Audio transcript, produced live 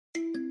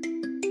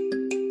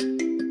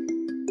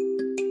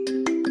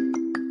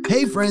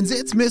Hey friends,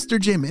 it's Mr.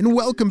 Jim, and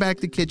welcome back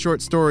to Kid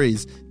Short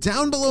Stories.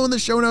 Down below in the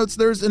show notes,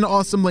 there's an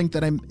awesome link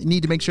that I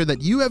need to make sure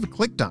that you have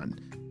clicked on.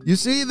 You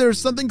see, there's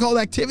something called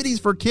Activities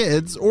for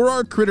Kids, or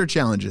our Critter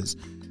Challenges.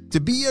 To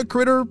be a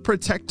critter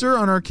protector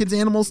on our Kids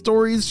Animal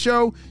Stories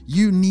show,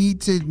 you need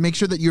to make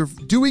sure that you're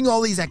doing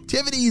all these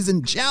activities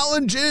and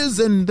challenges,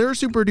 and they're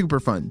super duper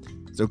fun.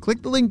 So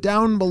click the link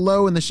down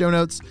below in the show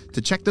notes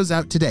to check those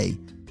out today.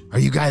 Are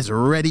you guys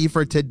ready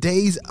for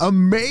today's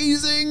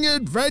amazing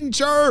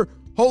adventure?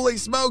 Holy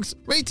smokes,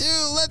 me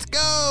too, let's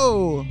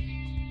go!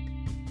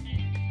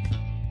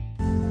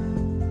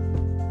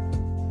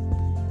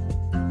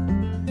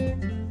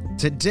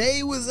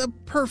 Today was a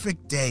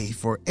perfect day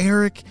for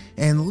Eric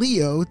and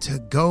Leo to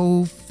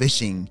go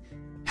fishing.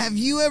 Have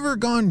you ever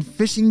gone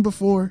fishing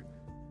before?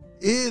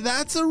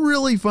 That's a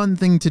really fun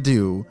thing to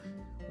do.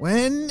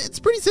 When it's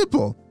pretty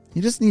simple.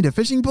 You just need a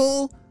fishing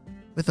pole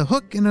with a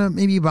hook and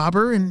maybe a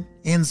bobber and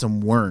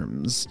some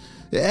worms.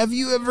 Have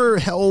you ever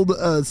held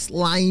a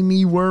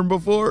slimy worm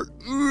before?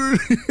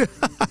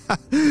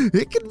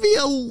 It can be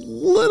a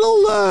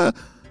little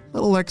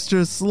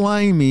extra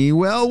slimy.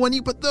 Well, when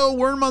you put the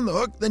worm on the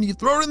hook, then you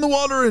throw it in the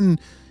water and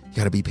you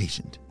gotta be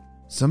patient.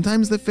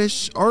 Sometimes the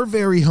fish are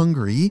very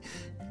hungry,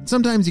 and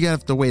sometimes you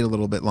have to wait a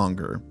little bit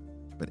longer.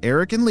 But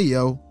Eric and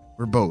Leo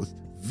were both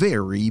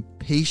very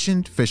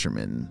patient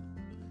fishermen.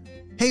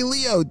 Hey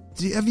Leo,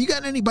 have you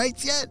gotten any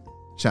bites yet?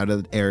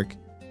 Shouted Eric.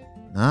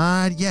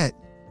 Not yet,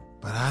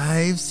 but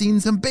I've seen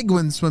some big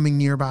ones swimming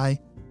nearby,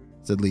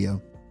 said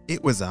Leo.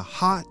 It was a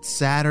hot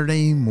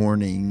Saturday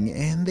morning,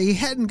 and they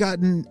hadn't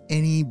gotten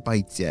any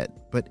bites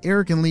yet, but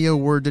Eric and Leo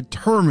were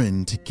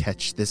determined to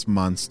catch this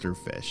monster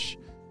fish.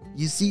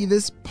 You see,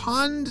 this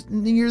pond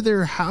near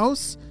their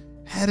house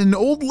had an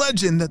old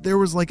legend that there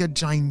was like a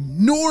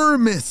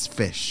ginormous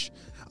fish,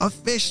 a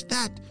fish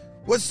that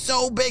was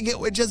so big it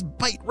would just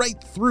bite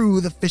right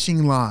through the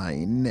fishing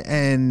line,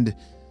 and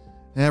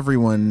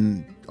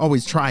everyone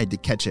always tried to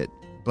catch it,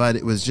 but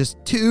it was just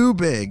too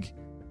big.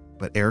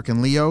 But Eric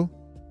and Leo,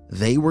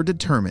 they were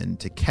determined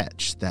to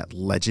catch that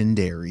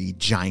legendary,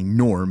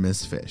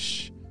 ginormous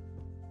fish.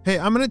 Hey,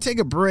 I'm going to take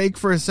a break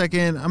for a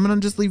second. I'm going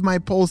to just leave my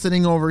pole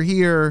sitting over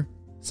here,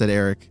 said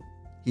Eric.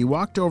 He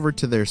walked over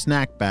to their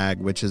snack bag,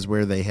 which is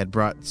where they had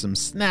brought some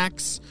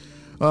snacks,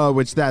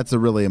 which that's a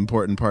really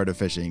important part of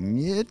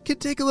fishing. It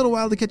could take a little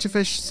while to catch a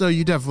fish, so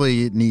you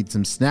definitely need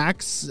some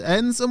snacks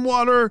and some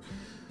water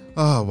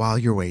while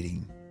you're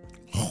waiting.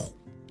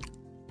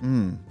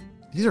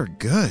 These are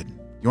good.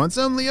 You want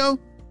some, Leo?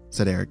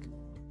 Said Eric.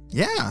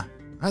 Yeah,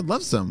 I'd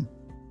love some.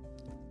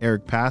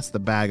 Eric passed the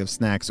bag of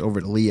snacks over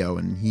to Leo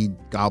and he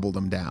gobbled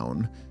them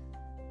down.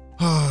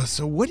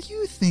 So what do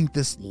you think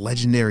this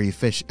legendary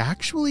fish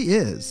actually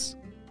is?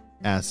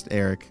 Asked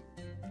Eric.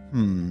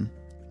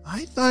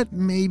 I thought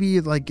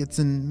maybe like it's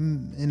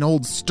an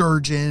old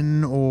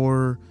sturgeon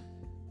or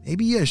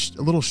maybe a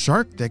little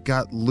shark that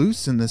got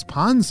loose in this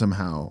pond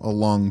somehow a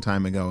long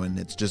time ago and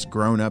it's just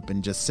grown up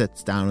and just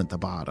sits down at the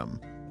bottom,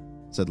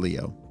 said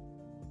Leo.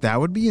 That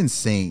would be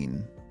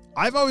insane.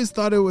 I've always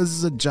thought it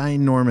was a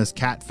ginormous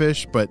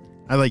catfish, but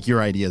I like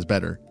your ideas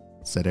better,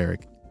 said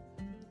Eric.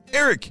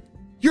 Eric,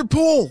 your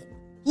pole!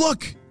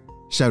 Look!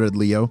 Shouted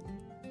Leo.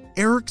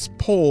 Eric's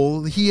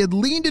pole, he had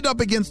leaned it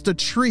up against a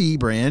tree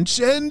branch,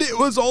 and it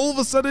was all of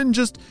a sudden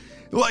just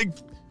like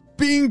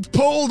being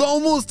pulled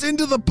almost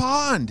into the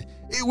pond.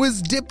 It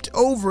was dipped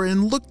over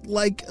and looked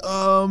like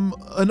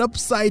an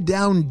upside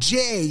down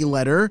J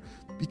letter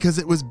because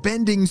it was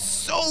bending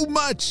so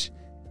much.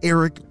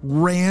 Eric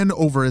ran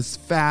over as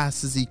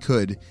fast as he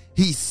could.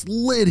 He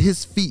slid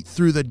his feet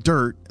through the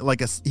dirt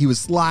like he was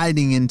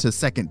sliding into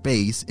second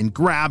base and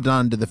grabbed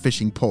onto the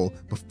fishing pole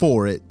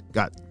before it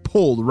got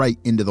pulled right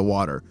into the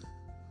water.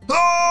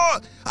 Oh,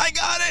 I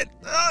got it!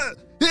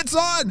 It's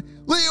on!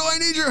 Leo, I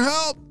need your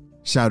help!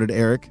 Shouted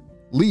Eric.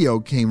 Leo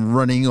came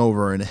running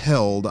over and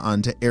held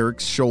onto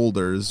Eric's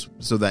shoulders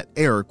so that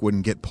Eric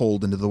wouldn't get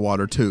pulled into the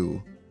water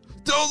too.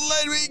 Don't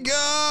let me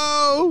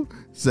go,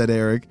 said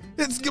Eric.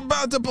 It's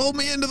about to pull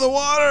me into the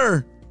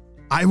water.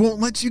 I won't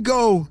let you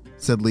go,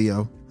 said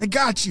Leo. I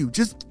got you.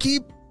 Just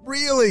keep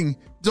reeling.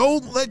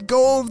 Don't let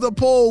go of the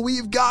pole.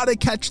 We've got to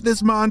catch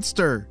this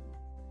monster.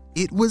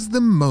 It was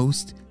the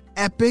most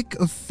epic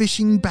of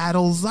fishing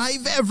battles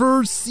I've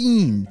ever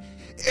seen.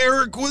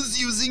 Eric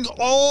was using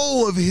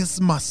all of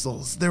his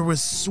muscles. There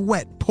was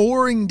sweat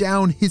pouring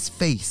down his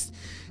face,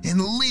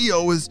 and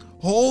Leo was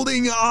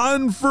holding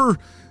on for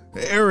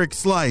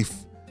Eric's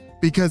life,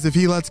 because if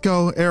he lets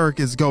go,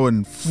 Eric is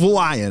going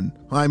flying.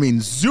 I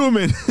mean,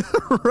 zooming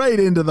right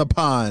into the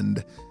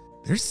pond.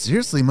 There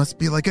seriously must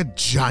be like a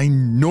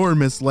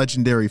ginormous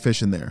legendary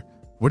fish in there.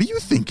 What do you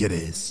think it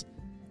is?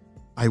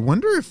 I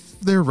wonder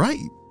if they're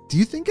right. Do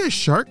you think a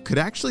shark could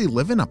actually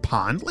live in a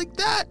pond like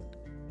that?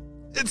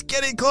 It's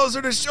getting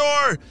closer to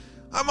shore.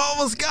 I'm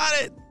almost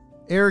got it.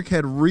 Eric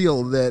had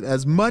reeled it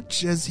as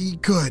much as he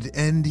could,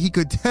 and he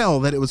could tell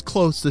that it was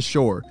close to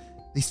shore.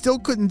 They still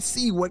couldn't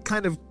see what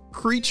kind of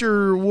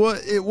creature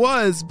it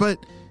was, but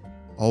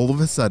all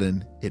of a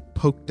sudden, it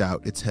poked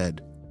out its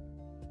head.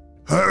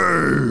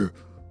 Hey,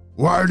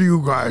 Why do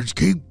you guys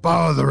keep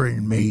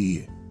bothering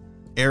me?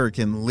 Eric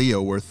and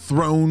Leo were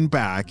thrown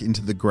back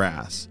into the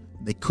grass.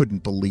 They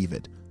couldn't believe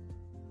it.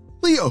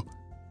 Leo,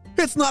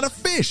 it's not a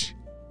fish.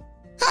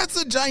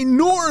 That's a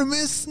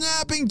ginormous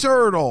snapping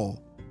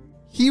turtle.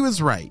 He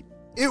was right.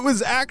 It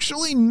was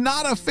actually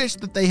not a fish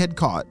that they had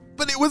caught,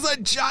 but it was a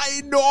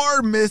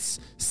ginormous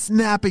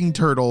snapping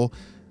turtle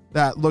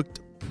that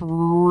looked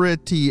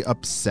pretty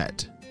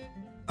upset.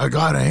 I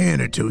gotta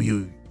hand it to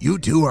you. You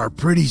two are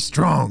pretty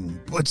strong,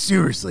 but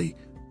seriously,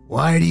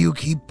 why do you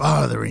keep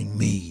bothering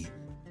me?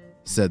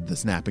 Said the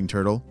snapping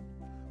turtle.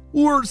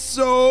 We're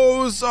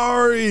so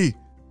sorry,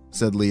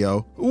 said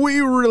Leo. We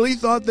really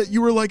thought that you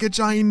were like a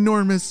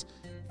ginormous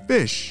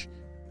fish.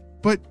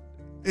 But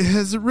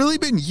has it really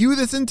been you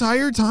this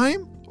entire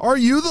time? Are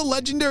you the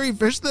legendary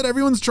fish that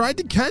everyone's tried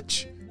to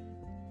catch?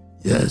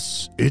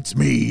 Yes, it's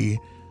me.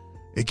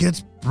 It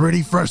gets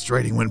pretty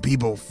frustrating when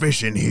people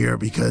fish in here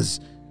because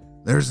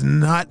there's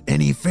not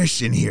any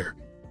fish in here.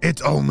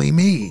 It's only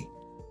me.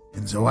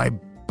 And so I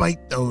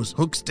bite those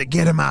hooks to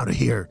get them out of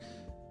here.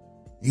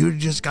 You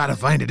just gotta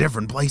find a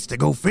different place to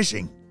go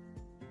fishing.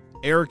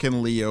 Eric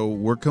and Leo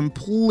were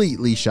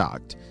completely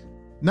shocked.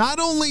 Not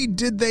only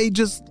did they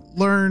just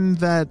learn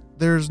that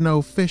there's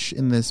no fish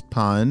in this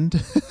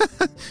pond,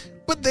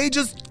 but they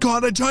just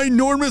caught a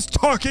ginormous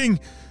talking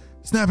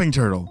snapping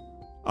turtle.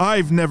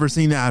 I've never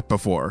seen that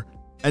before,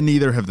 and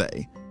neither have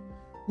they.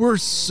 We're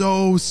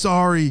so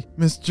sorry,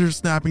 Mr.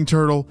 Snapping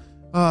Turtle.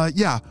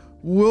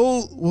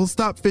 We'll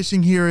stop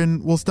fishing here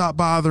and we'll stop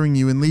bothering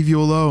you and leave you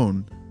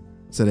alone,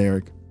 said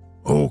Eric.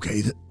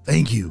 Okay,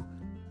 thank you.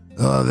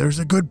 There's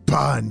a good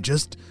pond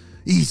just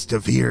east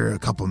of here a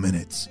couple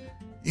minutes.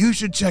 You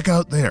should check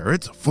out there.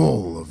 It's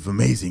full of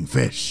amazing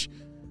fish.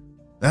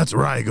 That's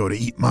where I go to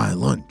eat my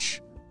lunch,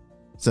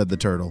 said the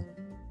turtle.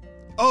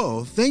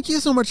 Oh, thank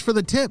you so much for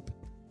the tip,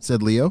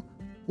 said Leo.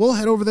 We'll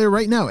head over there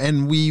right now,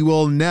 and we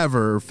will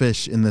never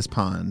fish in this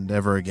pond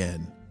ever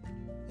again.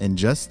 And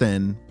just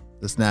then,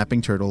 the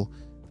snapping turtle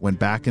went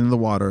back into the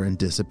water and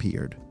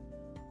disappeared.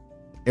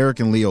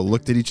 Eric and Leo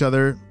looked at each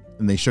other,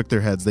 and they shook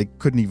their heads. They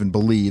couldn't even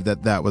believe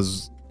that that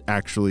was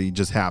actually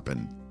just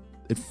happened.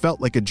 It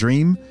felt like a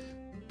dream,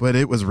 but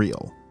it was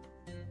real.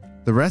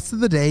 The rest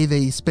of the day,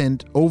 they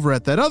spent over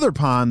at that other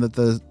pond that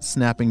the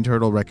snapping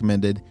turtle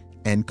recommended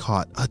and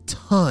caught a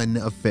ton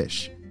of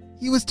fish.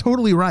 He was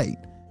totally right.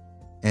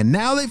 And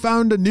now they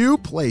found a new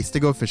place to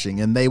go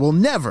fishing, and they will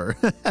never,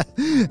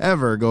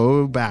 ever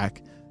go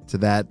back to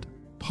that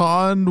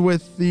pond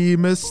with the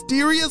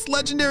mysterious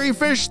legendary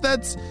fish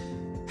that's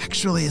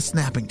actually a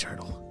snapping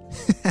turtle.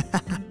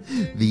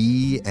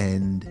 The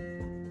end.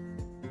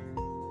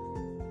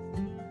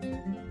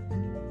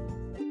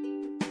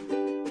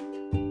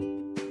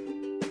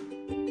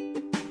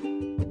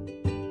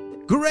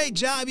 Great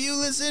job, you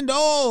listened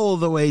all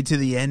the way to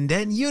the end,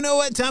 and you know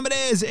what time it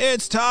is.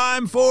 It's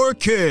time for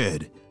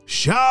Kid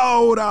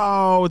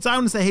Shoutouts. I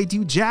want to say hey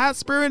to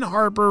Jasper and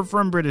Harper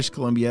from British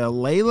Columbia,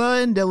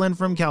 Layla and Dylan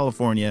from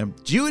California,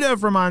 Judah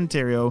from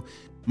Ontario,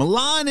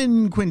 Milan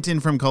and Quentin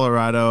from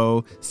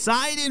Colorado,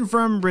 Sidon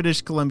from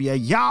British Columbia,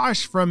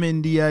 Yash from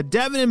India,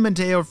 Devin and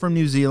Mateo from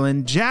New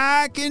Zealand,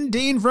 Jack and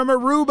Dean from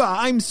Aruba.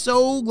 I'm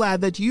so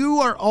glad that you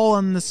are all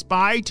on the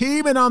Spy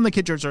team and on the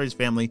Kid Short Stories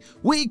family.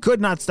 We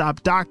could not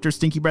stop Dr.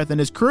 Stinky Breath and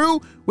his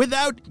crew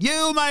without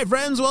you, my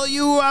friends. Well,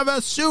 you have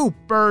a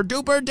super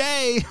duper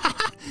day.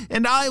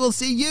 And I will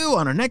see you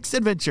on our next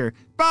adventure.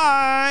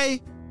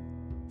 Bye!